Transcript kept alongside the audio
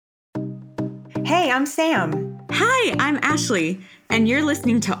Hey, I'm Sam. Hi, I'm Ashley, and you're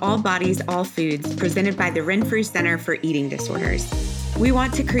listening to All Bodies, All Foods, presented by the Renfrew Center for Eating Disorders. We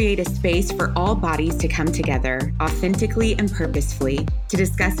want to create a space for all bodies to come together authentically and purposefully to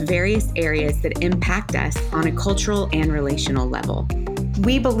discuss various areas that impact us on a cultural and relational level.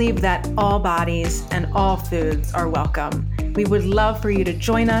 We believe that all bodies and all foods are welcome. We would love for you to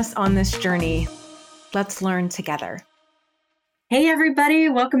join us on this journey. Let's learn together. Hey, everybody.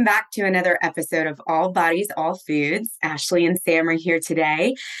 Welcome back to another episode of All Bodies, All Foods. Ashley and Sam are here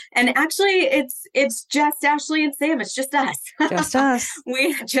today. And actually, it's just Ashley and Sam. It's just us. Just us.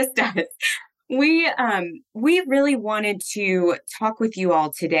 We really wanted to talk with you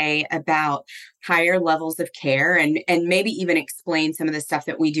all today about higher levels of care and maybe even explain some of the stuff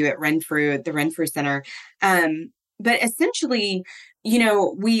that we do at the Renfrew Center. But essentially,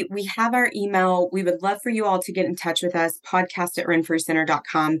 we have our email. We would love for you all to get in touch with us,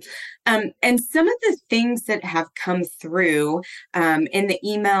 podcast@renfrewcenter.com. And some of the things that have come through in the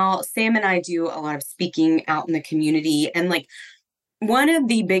email, Sam and I do a lot of speaking out in the community. And one of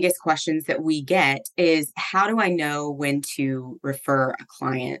the biggest questions that we get is, how do I know when to refer a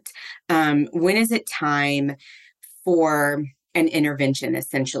client? When is it time for an intervention,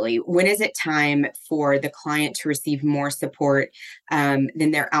 essentially? When is it time for the client to receive more support than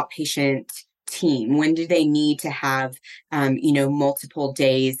their outpatient team? When do they need to have, multiple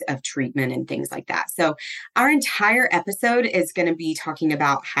days of treatment and things like that? So our entire episode is going to be talking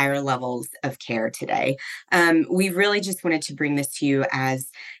about higher levels of care today. We really just wanted to bring this to you as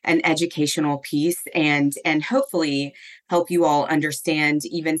an educational piece and hopefully help you all understand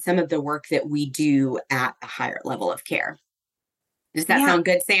even some of the work that we do at a higher level of care. Does that sound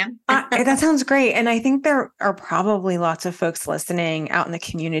good, Sam? That sounds great. And I think there are probably lots of folks listening out in the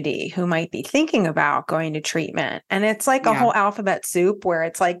community who might be thinking about going to treatment. And it's like a whole alphabet soup where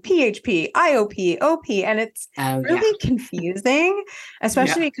it's like PHP, IOP, OP, and it's really confusing,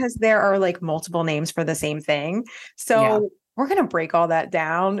 especially because there are multiple names for the same thing. So we're going to break all that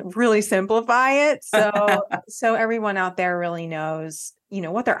down, really simplify it. So everyone out there really knows,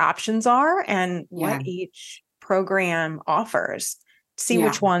 what their options are and what each program offers. See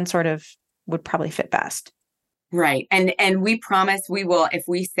which one sort of would probably fit best. Right. And we promise we will, if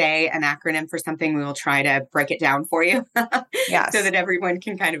we say an acronym for something, we will try to break it down for you so that everyone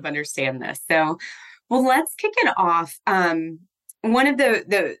can kind of understand this. So, well, let's kick it off. One of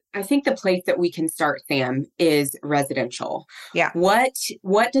I think the place that we can start, Sam, is residential. Yeah. What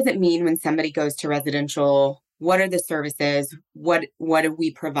does it mean when somebody goes to residential? What are the services? What do we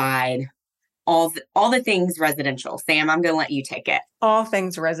provide? All the things residential. Sam, I'm going to let you take it. All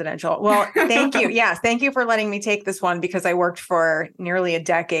things residential. Well, thank you. Yes. Thank you for letting me take this one because I worked for nearly a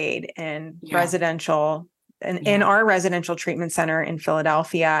decade in residential and in our residential treatment center in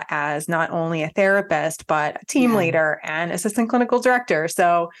Philadelphia as not only a therapist, but a team leader and assistant clinical director.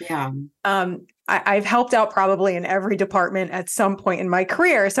 So I've helped out probably in every department at some point in my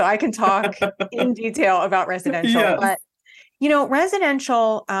career. So I can talk in detail about residential. But,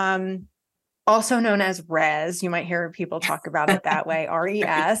 residential, also known as RES. You might hear people talk about it that way.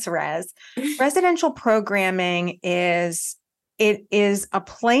 RES, RES. Residential programming is a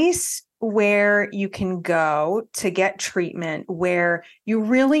place where you can go to get treatment where you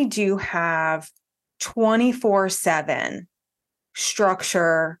really do have 24/7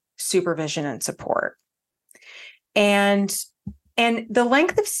 structure, supervision, and support. And the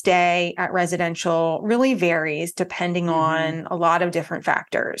length of stay at residential really varies depending on a lot of different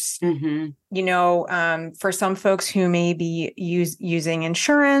factors. For some folks who may be using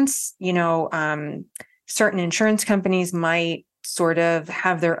insurance, certain insurance companies might sort of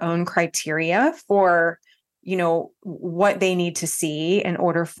have their own criteria for, what they need to see in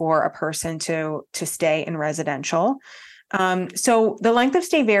order for a person to stay in residential. So the length of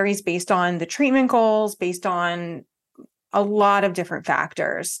stay varies based on the treatment goals, based on a lot of different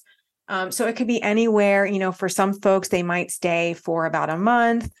factors. So it could be anywhere, for some folks, they might stay for about a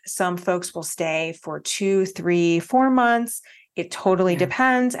month. Some folks will stay for 2, 3, 4 months. It totally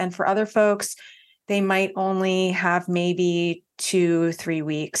depends. And for other folks, they might only have maybe 2, 3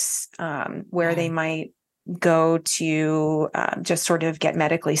 weeks where they might go to just sort of get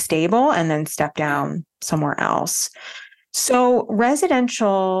medically stable and then step down somewhere else. So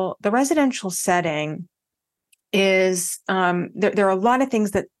the residential setting is there are a lot of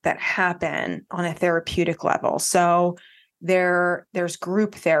things that happen on a therapeutic level. So there's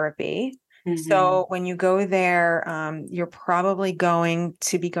group therapy. So when you go there, you're probably going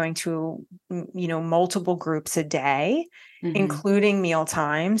to multiple groups a day, including meal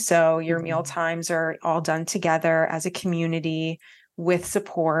time. So your meal times are all done together as a community with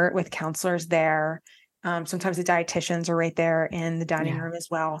support, with counselors there. Sometimes the dietitians are right there in the dining room as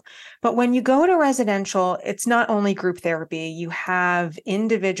well. But when you go to residential, it's not only group therapy, you have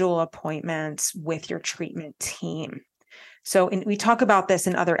individual appointments with your treatment team. So we talk about this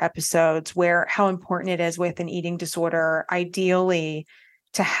in other episodes where how important it is with an eating disorder, ideally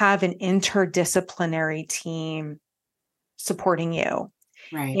to have an interdisciplinary team supporting you.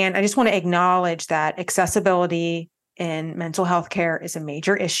 Right. And I just want to acknowledge that accessibility in mental health care is a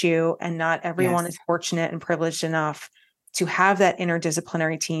major issue, and not everyone is fortunate and privileged enough to have that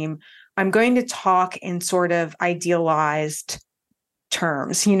interdisciplinary team. I'm going to talk in sort of idealized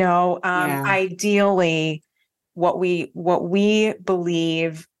terms, ideally what we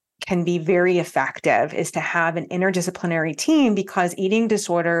believe can be very effective is to have an interdisciplinary team, because eating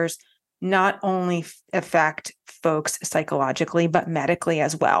disorders not only affect folks psychologically, but medically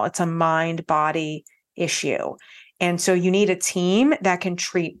as well. It's a mind-body issue. And so you need a team that can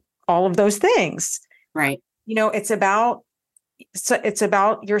treat all of those things. Right. It's about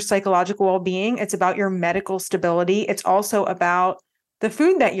your psychological well-being. It's about your medical stability. It's also about the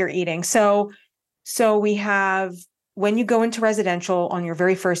food that you're eating. So we have, when you go into residential on your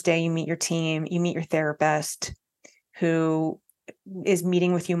very first day, you meet your team, you meet your therapist who is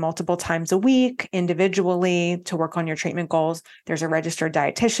meeting with you multiple times a week individually to work on your treatment goals. There's a registered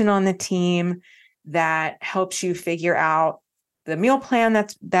dietitian on the team that helps you figure out the meal plan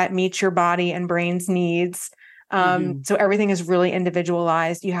that meets your body and brain's needs. So everything is really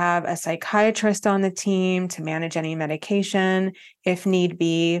individualized. You have a psychiatrist on the team to manage any medication if need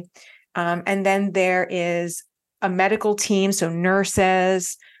be. And then there is a medical team, so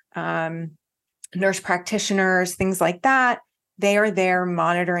nurses, nurse practitioners, things like that. They are there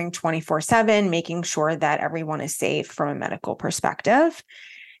monitoring 24/7, making sure that everyone is safe from a medical perspective.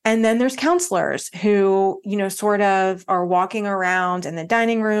 And then there's counselors who, sort of are walking around in the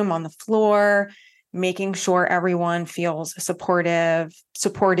dining room, on the floor, making sure everyone feels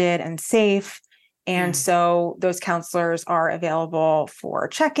supported and safe. And so those counselors are available for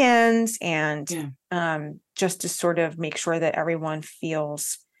check-ins and just to sort of make sure that everyone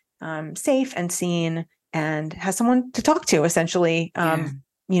feels safe and seen and has someone to talk to, essentially,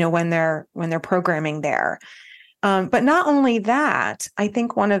 when they're programming there. But not only that, I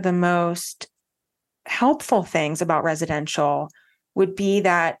think one of the most helpful things about residential would be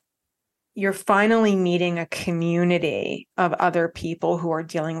that you're finally meeting a community of other people who are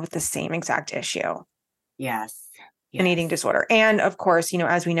dealing with the same exact issue. Yes. An eating disorder. And of course,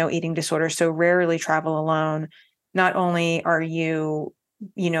 as we know, eating disorders so rarely travel alone. Not only are you,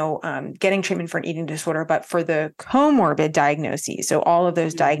 getting treatment for an eating disorder, but for the comorbid diagnoses. So all of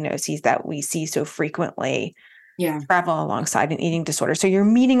those diagnoses that we see so frequently travel alongside an eating disorder. So you're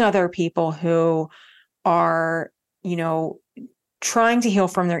meeting other people who are, trying to heal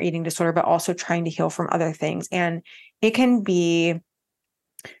from their eating disorder, but also trying to heal from other things. And it can be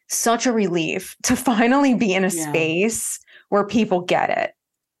such a relief to finally be in a space where people get it.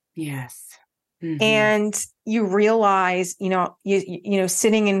 Yes. And you realize,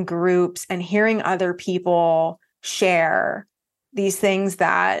 sitting in groups and hearing other people share these things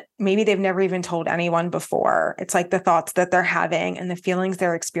that maybe they've never even told anyone before. It's like the thoughts that they're having and the feelings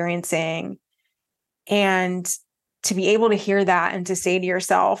they're experiencing. And to be able to hear that and to say to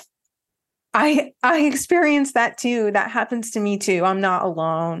yourself, I experienced that too. That happens to me too. I'm not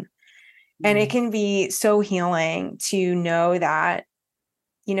alone. And it can be so healing to know that,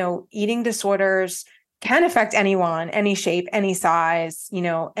 eating disorders can affect anyone, any shape, any size,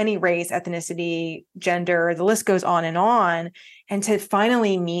 any race, ethnicity, gender, the list goes on. And to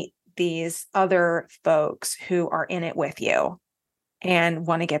finally meet these other folks who are in it with you and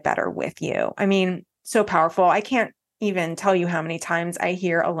want to get better with you. I mean, so powerful. I can't even tell you how many times I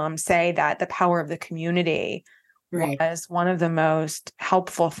hear alums say that the power of the community was one of the most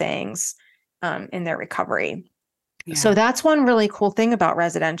helpful things in their recovery. Yeah. So that's one really cool thing about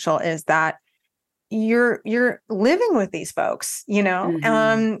residential is that you're living with these folks,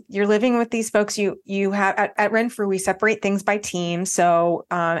 you're living with these folks. You have at Renfrew, we separate things by team. So,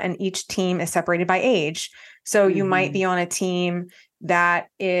 and each team is separated by age. So you might be on a team that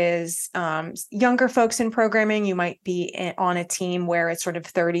is younger folks in programming. You might be on a team where it's sort of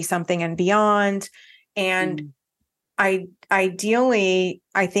 30 something and beyond. And ideally,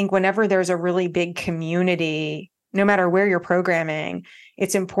 I think whenever there's a really big community, no matter where you're programming,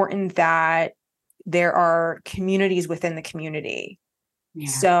 it's important that there are communities within the community. Yeah.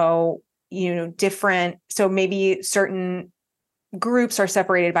 So, so maybe certain groups are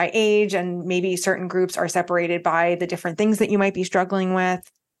separated by age, and maybe certain groups are separated by the different things that you might be struggling with,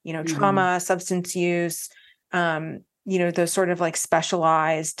 trauma, substance use, those sort of like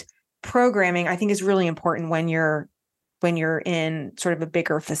specialized programming, I think is really important when you're in sort of a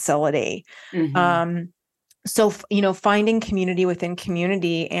bigger facility. So, finding community within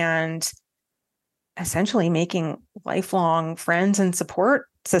community and essentially making lifelong friends and support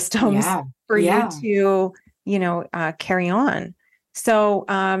systems for you to, carry on. So,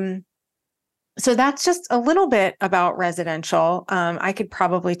 so that's just a little bit about residential. I could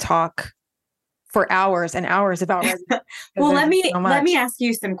probably talk for hours and hours about residential. Well, let me ask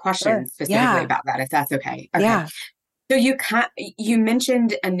you some questions specifically about that, if that's okay. Okay. Yeah. So you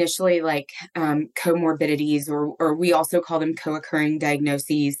mentioned initially like comorbidities, or we also call them co-occurring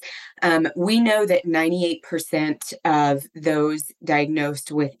diagnoses. We know that 98% of those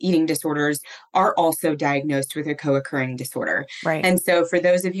diagnosed with eating disorders are also diagnosed with a co-occurring disorder. Right. And so for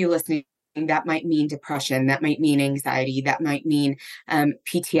those of you listening, that might mean depression, that might mean anxiety, that might mean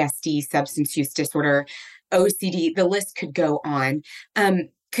PTSD, substance use disorder, OCD, the list could go on.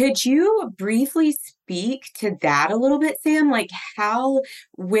 Could you briefly speak to that a little bit, Sam? Like how,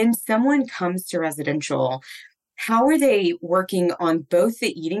 when someone comes to residential, how are they working on both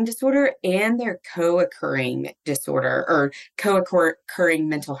the eating disorder and their co-occurring disorder or co-occurring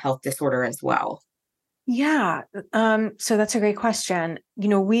mental health disorder as well? Yeah. So that's a great question.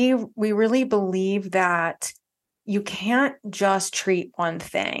 We really believe that you can't just treat one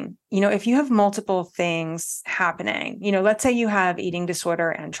thing. If you have multiple things happening, let's say you have eating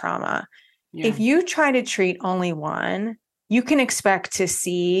disorder and trauma. Yeah. If you try to treat only one, you can expect to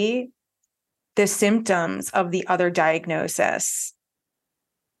see the symptoms of the other diagnosis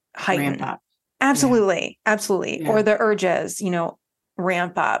heighten. Ramp up. Absolutely. Yeah. Absolutely. Yeah. Or the urges,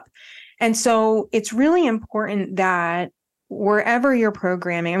 ramp up. And so it's really important that wherever you're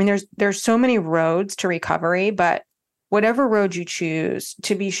programming, I mean, there's so many roads to recovery, but whatever road you choose,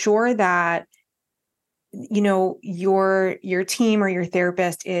 to be sure that, your team or your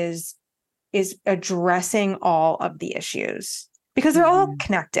therapist is addressing all of the issues because they're all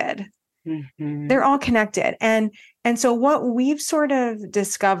connected. They're all connected. And so what we've sort of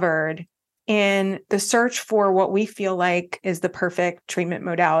discovered in the search for what we feel like is the perfect treatment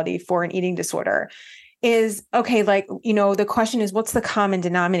modality for an eating disorder is, okay, like, the question is, what's the common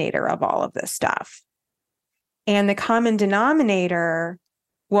denominator of all of this stuff? And the common denominator,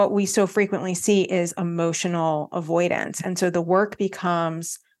 what we so frequently see is emotional avoidance. And so the work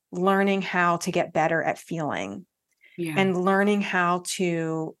becomes learning how to get better at feeling and learning how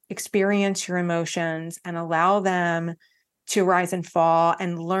to experience your emotions and allow them to rise and fall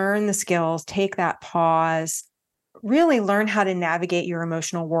and learn the skills, take that pause, really learn how to navigate your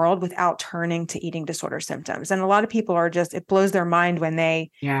emotional world without turning to eating disorder symptoms. And a lot of people it blows their mind when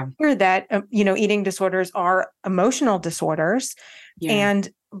they hear that, eating disorders are emotional disorders. Yeah.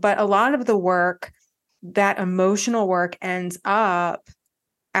 But a lot of the work, that emotional work ends up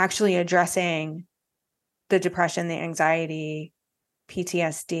actually addressing the depression, the anxiety,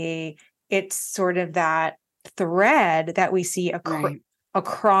 PTSD. It's sort of that thread that we see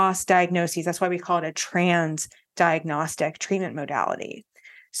across diagnoses. That's why we call it a trans-diagnostic treatment modality.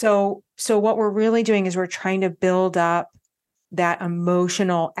 So what we're really doing is we're trying to build up that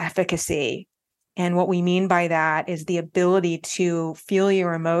emotional efficacy. And what we mean by that is the ability to feel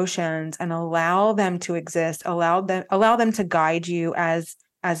your emotions and allow them to exist, allow them to guide you as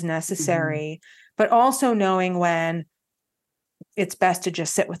necessary, but also knowing when it's best to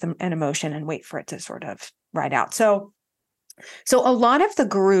just sit with an emotion and wait for it to sort of ride out. So a lot of the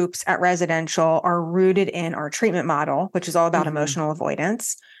groups at residential are rooted in our treatment model, which is all about emotional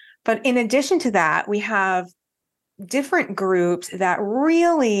avoidance. But in addition to that, we have different groups that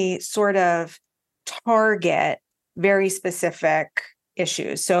really sort of target very specific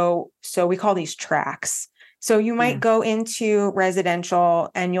issues. So we call these tracks. So you might go into residential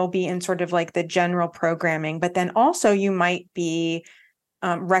and you'll be in sort of like the general programming, but then also you might be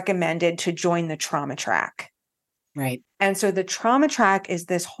recommended to join the trauma track. Right. And so the trauma track is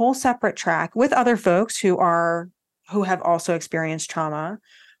this whole separate track with other folks who have also experienced trauma,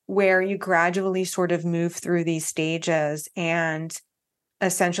 where you gradually sort of move through these stages and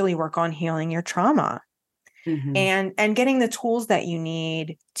essentially work on healing your trauma. And getting the tools that you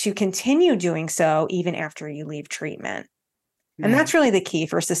need to continue doing so even after you leave treatment. And that's really the key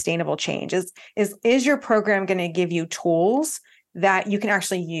for sustainable change is your program going to give you tools that you can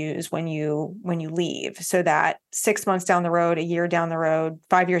actually use when you leave, so that 6 months down the road, a year down the road,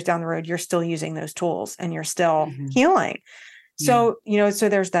 5 years down the road, you're still using those tools and you're still healing. So, so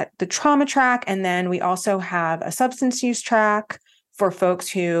there's the trauma track. And then we also have a substance use track for folks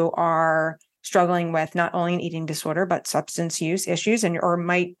who are struggling with not only an eating disorder, but substance use issues, or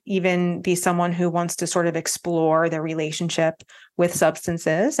might even be someone who wants to sort of explore their relationship with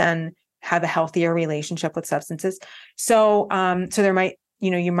substances and have a healthier relationship with substances. So, so there might,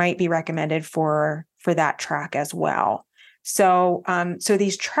 you might be recommended for that track as well. So, so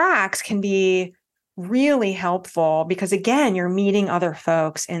these tracks can be really helpful because, again, you're meeting other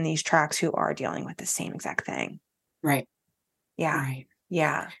folks in these tracks who are dealing with the same exact thing. Right. Yeah. Right.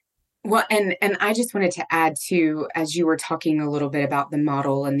 Yeah. Well, and I just wanted to add to, as you were talking a little bit about the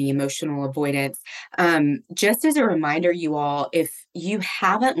model and the emotional avoidance, just as a reminder, you all, if you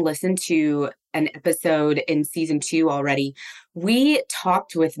haven't listened to an episode in season 2 already, we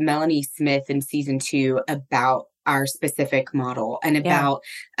talked with Melanie Smith in season 2 about our specific model and about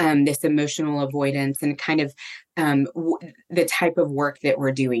this emotional avoidance and kind of the type of work that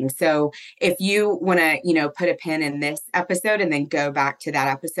we're doing. So if you want to, put a pin in this episode and then go back to that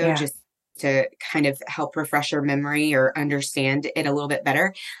episode, just to kind of help refresh your memory or understand it a little bit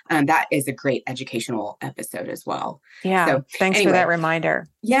better, that is a great educational episode as well. Yeah. So thanks for that reminder.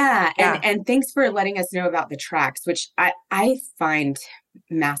 Yeah. And thanks for letting us know about the tracks, which I find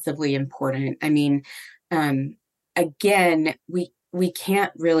massively important. I mean, again, we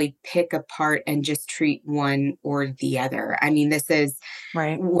can't really pick apart and just treat one or the other. I mean, this is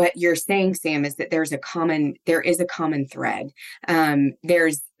right. What you're saying, Sam, is that there is a common thread.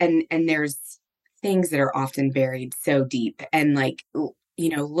 There's things that are often buried so deep, and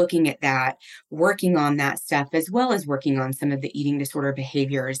looking at that, working on that stuff, as well as working on some of the eating disorder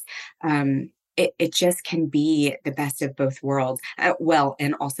behaviors. It just can be the best of both worlds.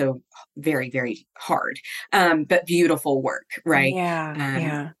 And also very, very hard, but beautiful work, right?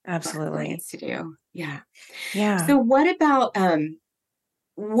 Yeah, absolutely. Needs to do. Yeah. Yeah. So what about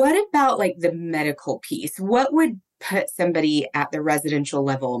like the medical piece? What would put somebody at the residential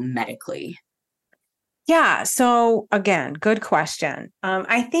level medically? Yeah. So again, good question.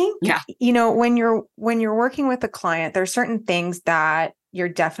 I think, when you're working with a client, there's certain things that you're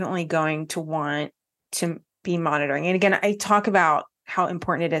definitely going to want to be monitoring. And again, I talk about how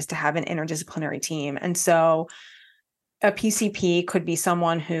important it is to have an interdisciplinary team. And so a PCP could be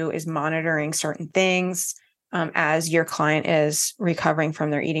someone who is monitoring certain things as your client is recovering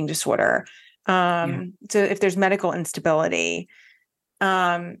from their eating disorder. So if there's medical instability,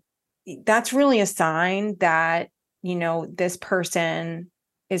 that's really a sign that, this person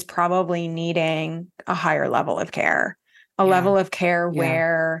is probably needing a higher level of care. A level of care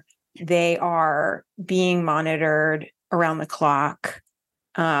where they are being monitored around the clock,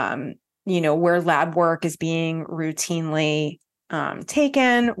 where lab work is being routinely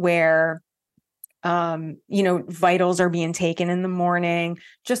taken, where, vitals are being taken in the morning,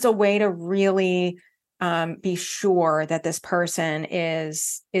 just a way to really be sure that this person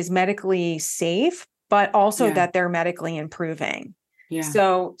is medically safe, but also that they're medically improving. Yeah.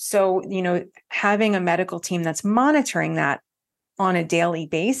 So, having a medical team that's monitoring that on a daily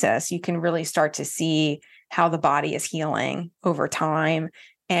basis, you can really start to see how the body is healing over time.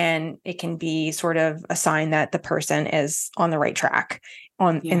 And it can be sort of a sign that the person is on the right track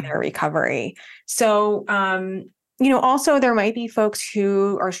in their recovery. So, also there might be folks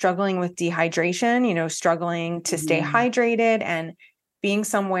who are struggling with dehydration, struggling to stay hydrated, and being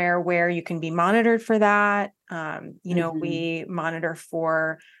somewhere where you can be monitored for that. We monitor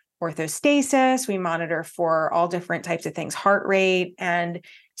for orthostasis, we monitor for all different types of things, heart rate. And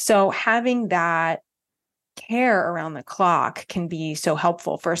so having that care around the clock can be so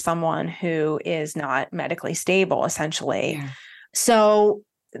helpful for someone who is not medically stable, essentially. Yeah. So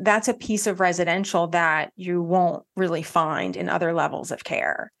that's a piece of residential that you won't really find in other levels of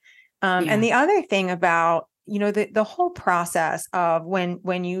care. And the other thing about the whole process of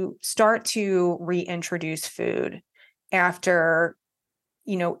when you start to reintroduce food after,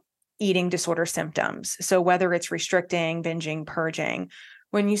 eating disorder symptoms. So whether it's restricting, binging, purging,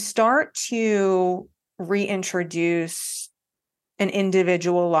 when you start to reintroduce an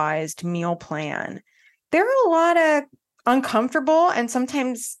individualized meal plan, there are a lot of uncomfortable and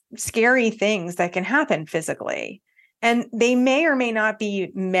sometimes scary things that can happen physically. And they may or may not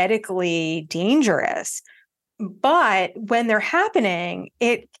be medically dangerous. But when they're happening,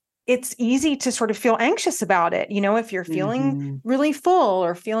 it's easy to sort of feel anxious about it. If you're feeling really full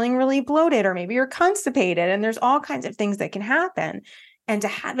or feeling really bloated, or maybe you're constipated, and there's all kinds of things that can happen. And to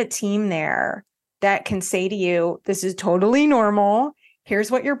have a team there that can say to you, this is totally normal. Here's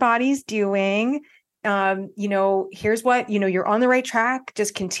what your body's doing. Here's what, you're on the right track.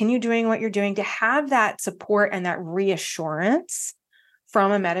 Just continue doing what you're doing. To have that support and that reassurance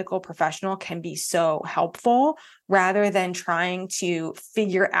from a medical professional can be so helpful rather than trying to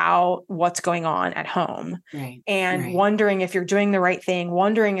figure out what's going on at home and wondering if you're doing the right thing,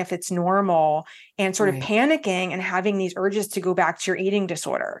 wondering if it's normal, and sort of panicking and having these urges to go back to your eating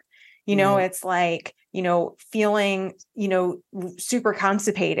disorder. It's like, feeling, super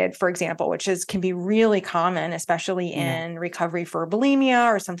constipated, for example, which can be really common, especially in recovery for bulimia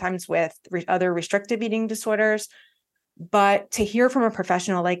or sometimes with other restrictive eating disorders. But to hear from a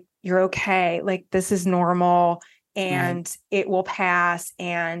professional, like, you're okay, like, this is normal and it will pass.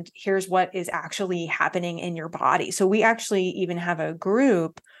 And here's what is actually happening in your body. So we actually even have a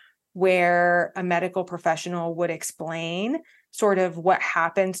group where a medical professional would explain sort of what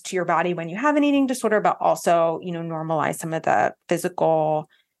happens to your body when you have an eating disorder, but also, normalize some of the physical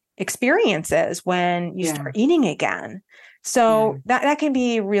experiences when you start eating again. So that can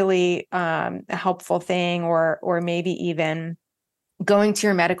be really a helpful thing, or maybe even going to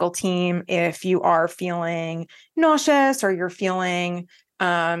your medical team if you are feeling nauseous or you're feeling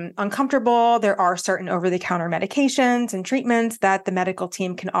uncomfortable. There are certain over-the-counter medications and treatments that the medical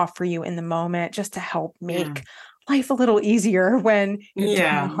team can offer you in the moment just to help make life a little easier when you're doing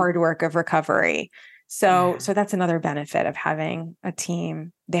the hard work of recovery. So that's another benefit of having a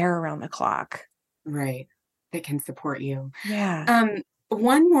team there around the clock. Right. That can support you. Yeah.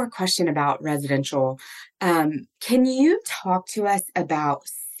 One more question about residential. Can you talk to us about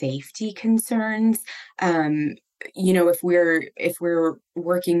safety concerns? If we're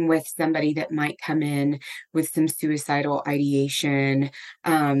working with somebody that might come in with some suicidal ideation,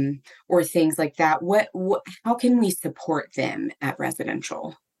 or things like that, how can we support them at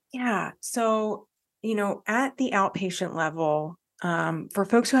residential? Yeah. So, at the outpatient level, for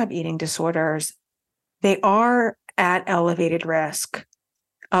folks who have eating disorders, they are at elevated risk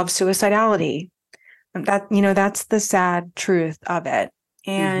of suicidality. That's the sad truth of it.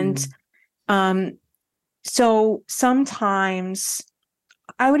 And, so sometimes,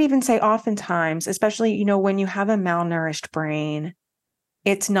 I would even say oftentimes, especially, when you have a malnourished brain,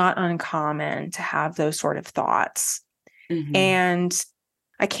 it's not uncommon to have those sort of thoughts. And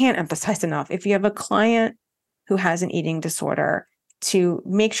I can't emphasize enough, if you have a client who has an eating disorder, to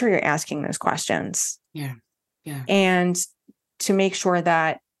make sure you're asking those questions. Yeah. And to make sure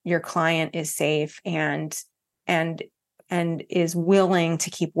that your client is safe and is willing to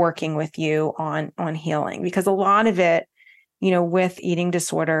keep working with you on healing. Because a lot of it, with eating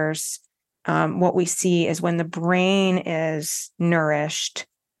disorders, what we see is when the brain is nourished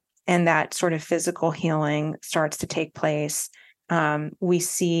and that sort of physical healing starts to take place, we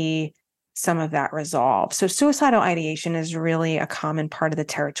see some of that resolve. So suicidal ideation is really a common part of the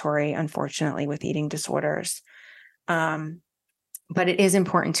territory, unfortunately, with eating disorders. But it is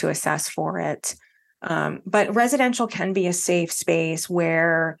important to assess for it. But residential can be a safe space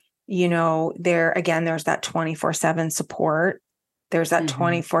where, there's that 24/7 support. There's that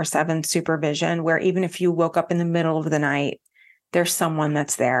 24/7 supervision where even if you woke up in the middle of the night, there's someone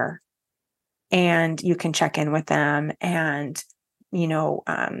that's there and you can check in with them and,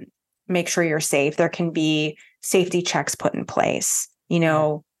 make sure you're safe. There can be safety checks put in place,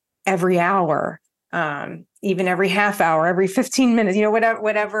 every hour, even every half hour, every 15 minutes,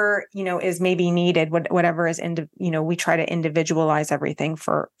 whatever, is maybe needed, whatever is, we try to individualize everything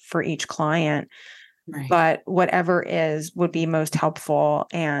for each client, but whatever would be most helpful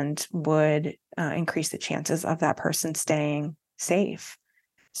and would increase the chances of that person staying safe.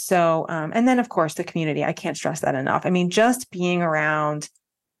 So, and then of course the community, I can't stress that enough. I mean, just being around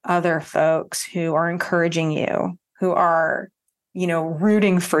other folks who are encouraging you, who are,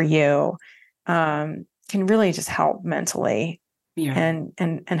 rooting for you, can really just help mentally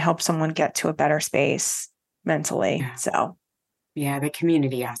and help someone get to a better space mentally. Yeah. So, the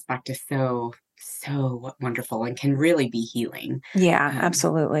community aspect is so wonderful and can really be healing. Yeah,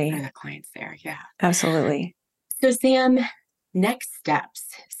 absolutely. For the clients there. Yeah, absolutely. So Sam, next steps,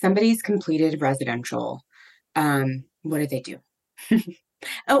 somebody's completed residential. What do they do?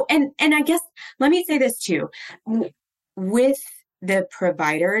 Oh, and I guess, let me say this too, with the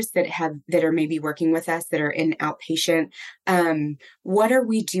providers that are maybe working with us that are in outpatient, what are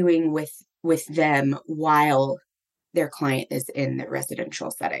we doing with them while their client is in the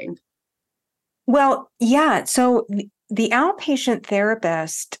residential setting? Well, yeah. So the outpatient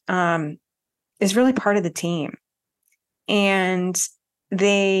therapist is really part of the team. And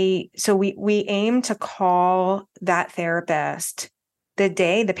we aim to call that therapist the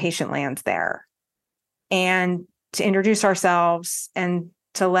day the patient lands there, and to introduce ourselves and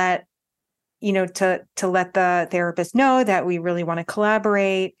to let the therapist know that we really want to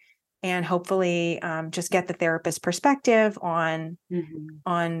collaborate and hopefully just get the therapist perspective on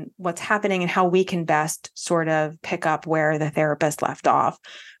what's happening and how we can best sort of pick up where the therapist left off.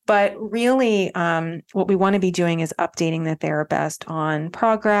 But really, what we want to be doing is updating the therapist on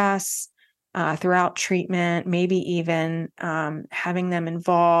progress throughout treatment, maybe even having them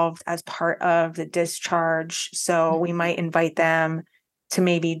involved as part of the discharge. So we might invite them to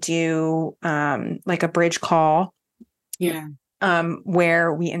maybe do like a bridge call. Yeah.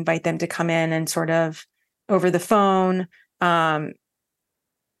 Where we invite them to come in and sort of over the phone,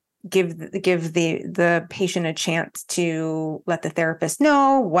 give the patient a chance to let the therapist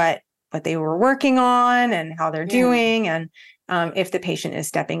know what they were working on and how they're doing. And if the patient is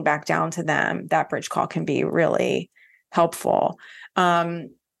stepping back down to them, that bridge call can be really helpful.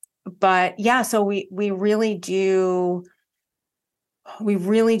 But yeah, so we really do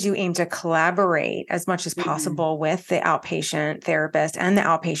aim to collaborate as much as possible with the outpatient therapist and the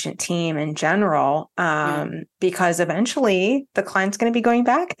outpatient team in general, because eventually the client's going to be going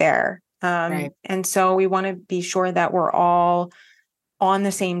back there. And so we want to be sure that we're all on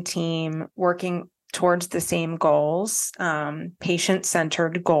the same team, working towards the same goals,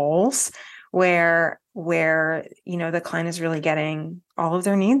 patient-centered goals, where the client is really getting all of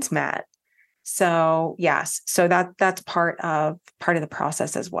their needs met. So yes, so that's part of the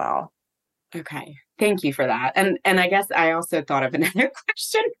process as well. Okay. Thank you for that. And I guess I also thought of another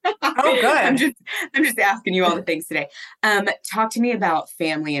question. Oh, good. I'm just asking you all the things today. Talk to me about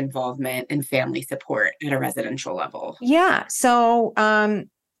family involvement and family support at a residential level. Yeah. So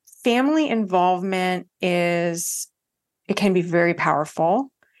family involvement it can be very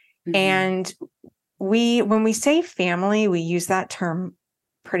powerful. And when we say family, we use that term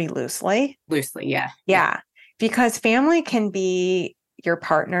pretty loosely. Yeah. Because family can be your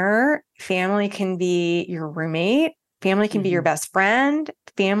partner, family can be your roommate, family can be your best friend,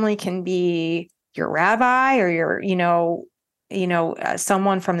 family can be your rabbi or your,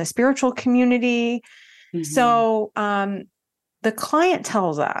 someone from the spiritual community. So the client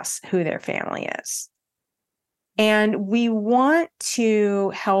tells us who their family is. And we want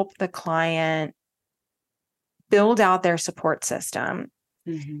to help the client build out their support system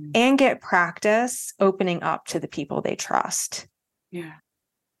and get practice opening up to the people they trust. Yeah.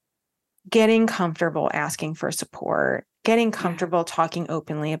 Getting comfortable asking for support, getting comfortable talking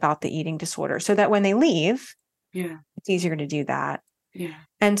openly about the eating disorder so that when they leave, it's easier to do that. Yeah.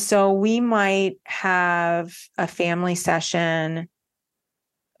 And so we might have a family session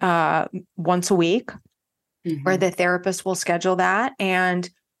once a week where the therapist will schedule that. And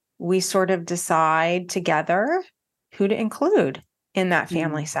we sort of decide together who to include in that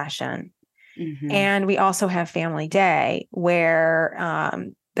family session. And we also have family day where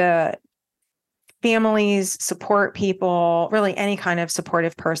the families, support people, really any kind of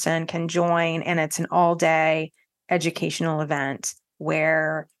supportive person can join. And it's an all-day educational event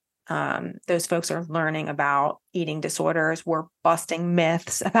where those folks are learning about eating disorders. We're busting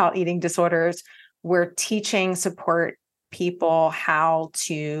myths about eating disorders. We're teaching support people how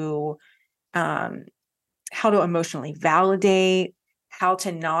to emotionally validate, how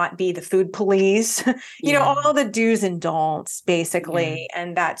to not be the food police, all the do's and don'ts, basically.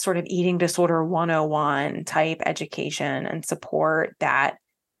 And that sort of eating disorder 101 type education and support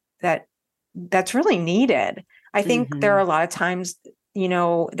that's really needed. I think there are a lot of times,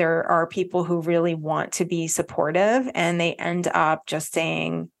 there are people who really want to be supportive and they end up just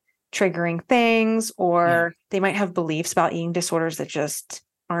saying triggering things, or they might have beliefs about eating disorders that just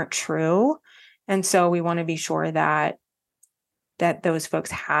aren't true. And so we want to be sure that those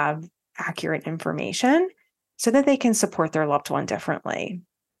folks have accurate information so that they can support their loved one differently.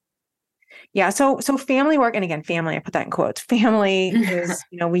 Yeah. So family work, and again, family, I put that in quotes. Family is,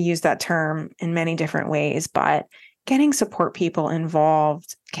 we use that term in many different ways, but getting support people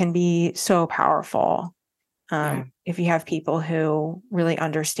involved can be so powerful. If you have people who really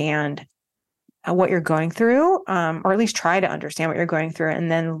understand what you're going through, or at least try to understand what you're going through, and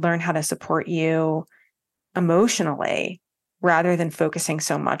then learn how to support you emotionally rather than focusing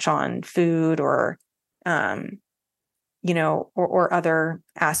so much on food or other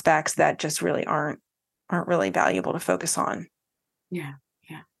aspects that just really aren't really valuable to focus on. Yeah.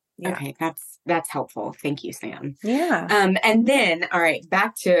 Okay. That's helpful. Thank you, Sam. Yeah. And then, all right,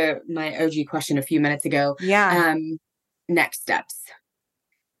 back to my OG question a few minutes ago. Yeah. Next steps.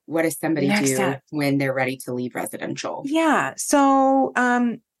 What does somebody do when they're ready to leave residential? Yeah. So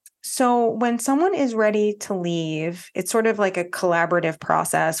when someone is ready to leave, it's sort of like a collaborative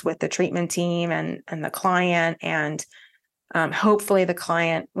process with the treatment team and the client. And hopefully the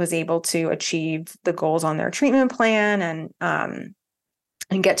client was able to achieve the goals on their treatment plan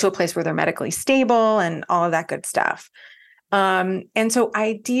and get to a place where they're medically stable and all of that good stuff. And so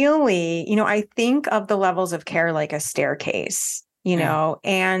ideally, I think of the levels of care like a staircase,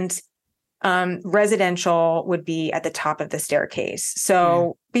 and residential would be at the top of the staircase.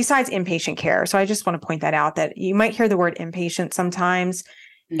 So besides inpatient care, so I just want to point that out, that you might hear the word inpatient sometimes.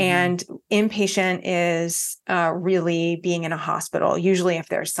 And inpatient is really being in a hospital, usually if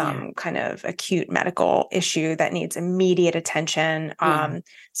there's some kind of acute medical issue that needs immediate attention.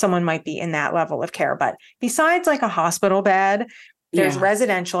 Someone might be in that level of care. But besides like a hospital bed, there's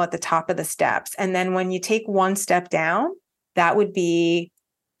residential at the top of the steps. And then when you take one step down, that would be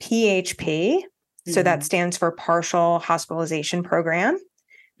PHP. So that stands for partial hospitalization program,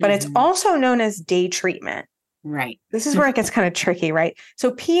 but it's also known as day treatment. Right. This is where it gets kind of tricky, right?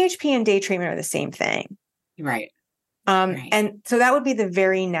 So PHP and day treatment are the same thing. Right. And so that would be the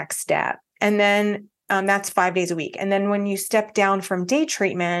very next step. And then that's 5 days a week. And then when you step down from day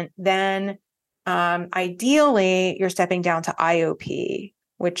treatment, then ideally you're stepping down to IOP,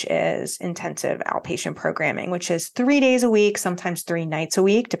 which is intensive outpatient programming, which is 3 days a week, sometimes 3 nights a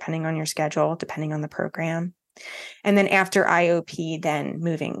week, depending on your schedule, depending on the program. And then after IOP, then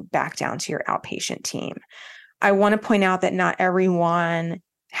moving back down to your outpatient team. I want to point out that not everyone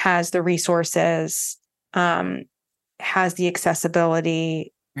has the resources, has the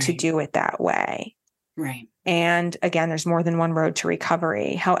accessibility to do it that way. Right. And again, there's more than one road to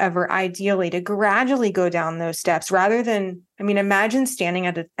recovery. However, ideally to gradually go down those steps rather than, imagine standing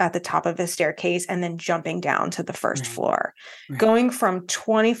at the top of a staircase and then jumping down to the first floor, going from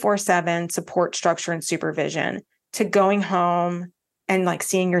 24/7 support, structure, and supervision to going home and like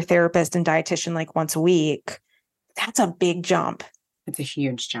seeing your therapist and dietitian like once a week. That's a big jump. It's a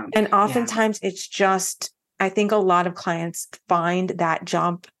huge jump. And oftentimes it's just, I think a lot of clients find that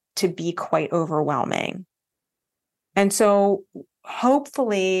jump to be quite overwhelming. And so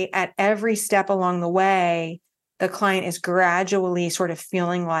hopefully at every step along the way, the client is gradually sort of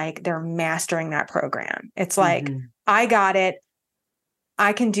feeling like they're mastering that program. It's like, I got it.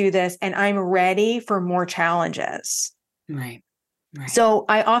 I can do this. And I'm ready for more challenges. Right. So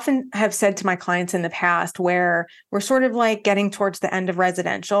I often have said to my clients in the past where we're sort of like getting towards the end of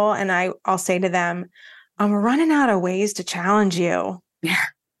residential, and I'll say to them, I'm running out of ways to challenge you.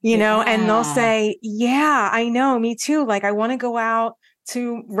 And they'll say, yeah, I know, me too. Like I want to go out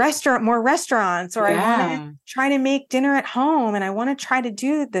to more restaurants, or I want to try to make dinner at home, and I want to try to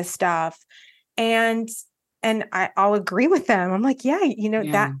do this stuff. And I'll agree with them. I'm like,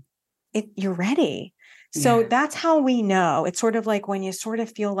 that you're ready. So that's how we know. It's sort of like when you sort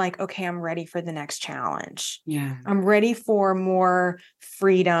of feel like, okay, I'm ready for the next challenge. I'm ready for more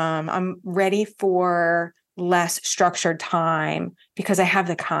freedom. I'm ready for less structured time because I have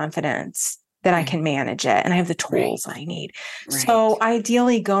the confidence that I can manage it and I have the tools I need. So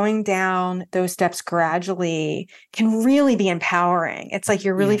ideally going down those steps gradually can really be empowering. It's like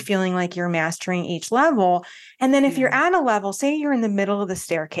you're really feeling like you're mastering each level. And then if you're at a level, say you're in the middle of the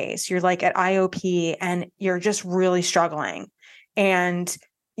staircase, you're like at IOP and you're just really struggling and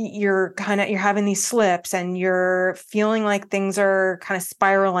you're having these slips and you're feeling like things are kind of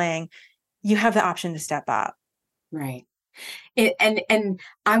spiraling, you have the option to step up. Right. And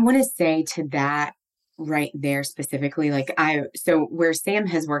I want to say to that right there specifically, so where Sam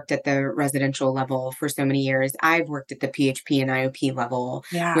has worked at the residential level for so many years, I've worked at the PHP and IOP level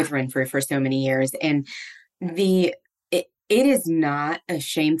with Renfrew for so many years. And it is not a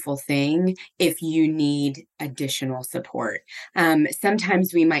shameful thing if you need additional support.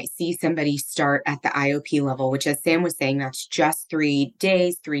 Sometimes we might see somebody start at the IOP level, which, as Sam was saying, that's just 3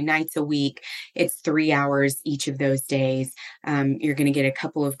 days, 3 nights a week. It's 3 hours each of those days. You're going to get a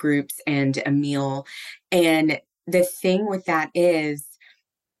couple of groups and a meal. And the thing with that is,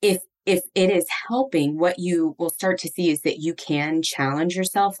 if it is helping, what you will start to see is that you can challenge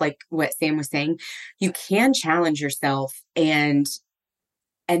yourself, like what Sam was saying. You can challenge yourself and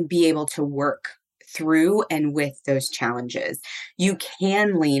be able to work through and with those challenges. You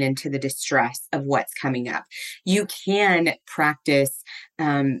can lean into the distress of what's coming up. You can practice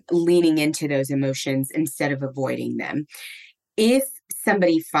leaning into those emotions instead of avoiding them. If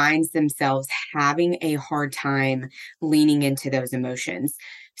somebody finds themselves having a hard time leaning into those emotions,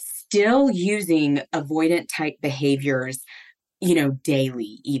 still using avoidant type behaviors,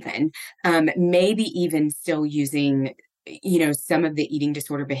 daily even, maybe even still using, some of the eating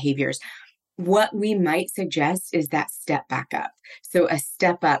disorder behaviors, what we might suggest is that step back up. So a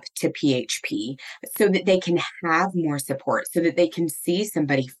step up to PHP so that they can have more support, so that they can see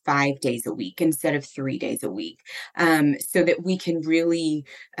somebody 5 days a week instead of 3 days a week, so that we can really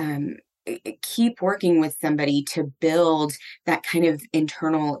keep working with somebody to build that kind of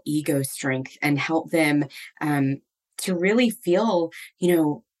internal ego strength and help them to really feel,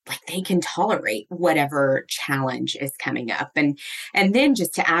 like they can tolerate whatever challenge is coming up. And then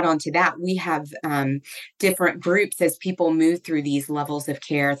just to add on to that, we have different groups as people move through these levels of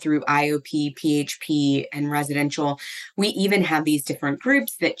care through IOP, PHP, and residential. We even have these different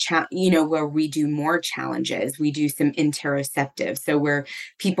groups that, where we do more challenges. We do some interoceptive. So where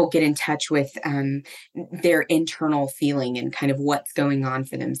people get in touch with their internal feeling and kind of what's going on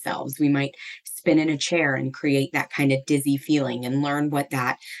for themselves. We might spin in a chair and create that kind of dizzy feeling and learn what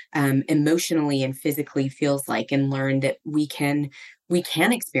that emotionally and physically feels like, and learn that we can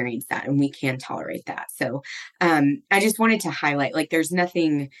experience that and we can tolerate that. So I just wanted to highlight, like, there's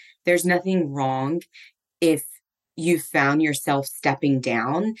nothing wrong if you found yourself stepping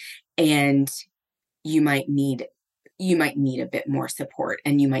down, and you might need a bit more support,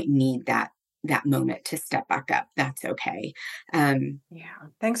 and you might need that moment to step back up. That's okay.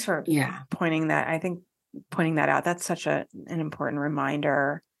 Thanks for pointing that. I think pointing that out, that's such an important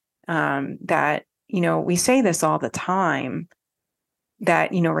reminder that, we say this all the time,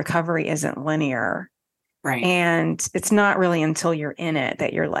 that, recovery isn't linear. Right. And it's not really until you're in it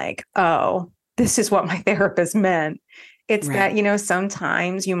that you're like, oh, this is what my therapist meant. It's right. that,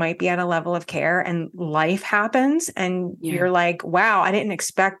 sometimes you might be at a level of care and life happens and you're like, wow, I didn't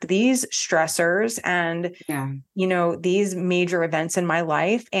expect these stressors and, these major events in my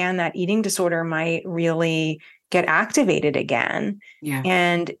life, and that eating disorder might really get activated again. Yeah.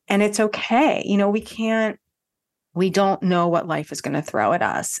 And it's okay. We don't know what life is going to throw at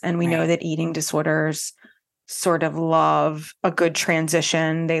us. And we know that eating disorders sort of love a good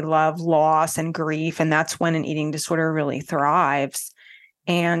transition. They love loss and grief. And that's when an eating disorder really thrives.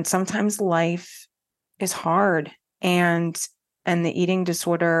 And sometimes life is hard, and the eating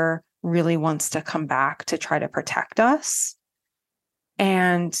disorder really wants to come back to try to protect us.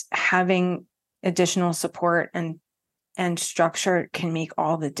 And having additional support and structure can make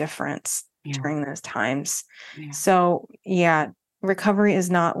all the difference during those times. Yeah. So recovery is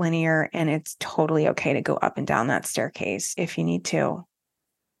not linear, and it's totally okay to go up and down that staircase if you need to.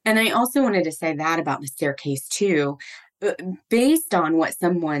 And I also wanted to say that about the staircase too, based on what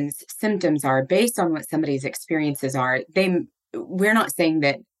someone's symptoms are, based on what somebody's experiences are, we're not saying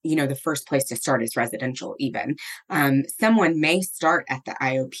that, the first place to start is residential even. Someone may start at the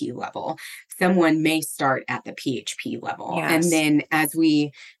IOP level. Someone may start at the PHP level. Yes. And then as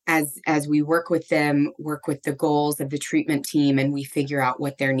we work with them, work with the goals of the treatment team, and we figure out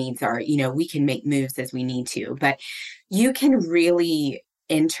what their needs are, we can make moves as we need to. But you can really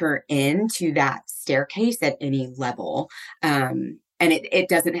enter into that staircase at any level. And it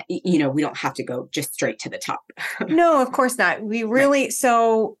doesn't, we don't have to go just straight to the top. No, of course not. We really,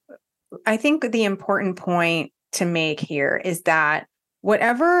 so I think the important point to make here is that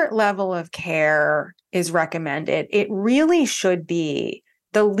whatever level of care is recommended, it really should be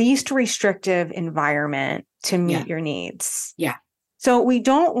the least restrictive environment to meet your needs. Yeah. So we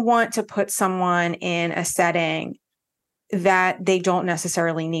don't want to put someone in a setting that they don't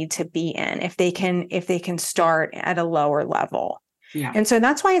necessarily need to be in if they can start at a lower level. Yeah. And so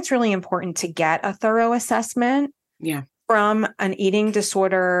that's why it's really important to get a thorough assessment from an eating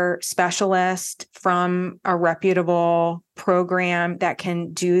disorder specialist, from a reputable program that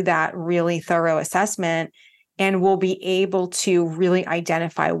can do that really thorough assessment, and will be able to really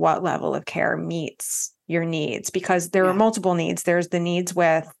identify what level of care meets your needs, because there are multiple needs. There's the needs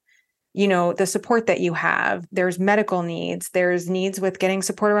with the support that you have, there's medical needs, there's needs with getting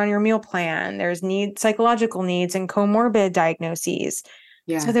support around your meal plan, there's psychological needs and comorbid diagnoses.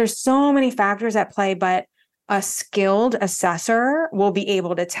 Yeah. So there's so many factors at play, but a skilled assessor will be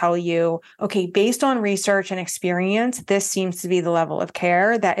able to tell you, okay, based on research and experience, this seems to be the level of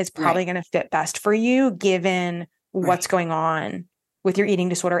care that is probably going to fit best for you, given what's going on with your eating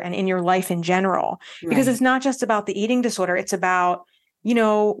disorder and in your life in general. Because it's not just about the eating disorder, it's about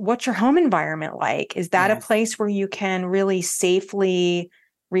what's your home environment like? Is that a place where you can really safely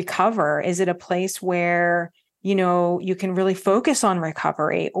recover? Is it a place where, you can really focus on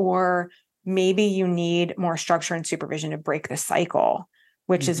recovery? Or maybe you need more structure and supervision to break the cycle,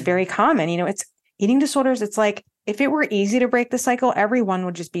 which is very common. It's eating disorders. It's like, if it were easy to break the cycle, everyone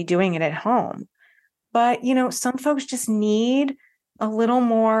would just be doing it at home. But, some folks just need a little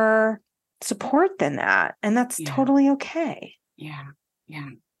more support than that. And that's totally okay.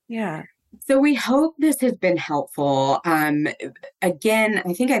 Yeah. So we hope this has been helpful. Again,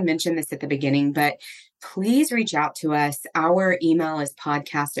 I think I mentioned this at the beginning, but please reach out to us. Our email is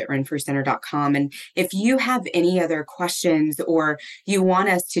podcast@renfrewcenter.com. And if you have any other questions or you want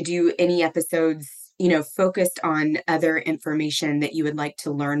us to do any episodes, focused on other information that you would like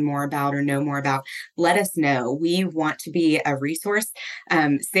to learn more about or know more about, let us know. We want to be a resource.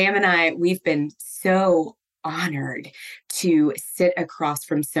 Sam and I, we've been so honored to sit across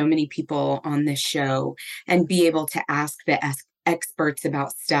from so many people on this show and be able to ask the experts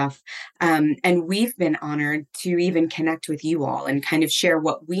about stuff. And we've been honored to even connect with you all and kind of share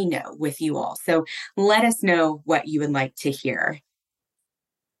what we know with you all. So let us know what you would like to hear.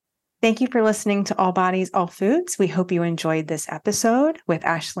 Thank you for listening to All Bodies, All Foods. We hope you enjoyed this episode with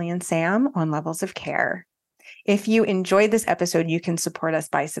Ashley and Sam on levels of care. If you enjoyed this episode, you can support us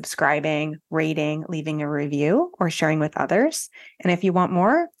by subscribing, rating, leaving a review, or sharing with others. And if you want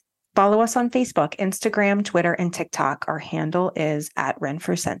more, follow us on Facebook, Instagram, Twitter, and TikTok. Our handle is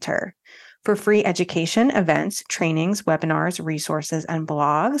 @RenfrewCenter. For free education, events, trainings, webinars, resources, and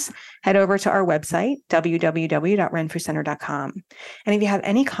blogs, head over to our website, www.renfrewcenter.com. And if you have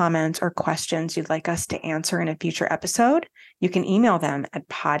any comments or questions you'd like us to answer in a future episode, you can email them at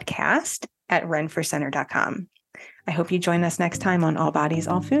podcast@renfrewcenter.com. I hope you join us next time on All Bodies,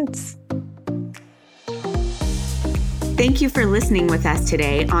 All Foods. Thank you for listening with us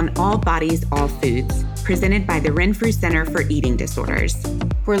today on All Bodies, All Foods, presented by the Renfrew Center for Eating Disorders.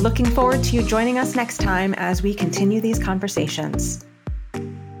 We're looking forward to you joining us next time as we continue these conversations.